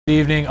Good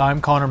evening,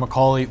 I'm Connor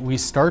McCauley. We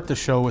start the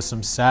show with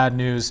some sad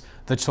news.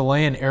 The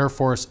Chilean Air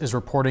Force is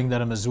reporting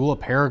that a Missoula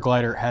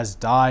paraglider has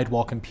died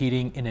while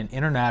competing in an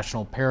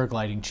international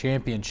paragliding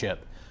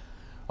championship.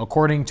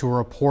 According to a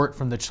report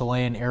from the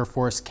Chilean Air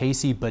Force,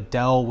 Casey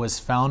Bedell was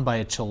found by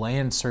a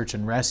Chilean search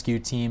and rescue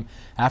team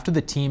after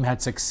the team had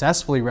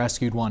successfully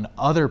rescued one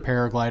other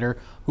paraglider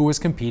who was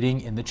competing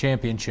in the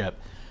championship.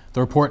 The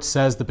report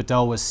says that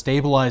Bedell was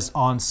stabilized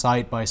on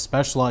site by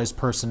specialized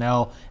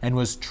personnel and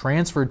was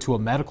transferred to a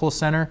medical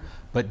center,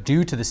 but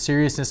due to the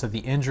seriousness of the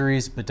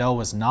injuries, Bedell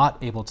was not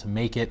able to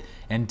make it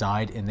and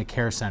died in the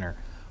care center.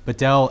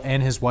 Bedell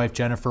and his wife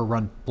Jennifer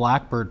run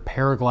Blackbird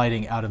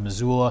Paragliding out of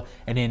Missoula,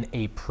 and in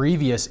a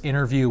previous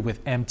interview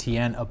with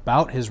MTN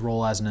about his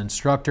role as an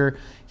instructor,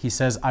 he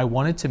says, "I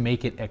wanted to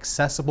make it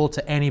accessible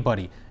to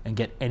anybody and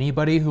get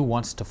anybody who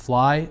wants to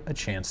fly a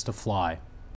chance to fly."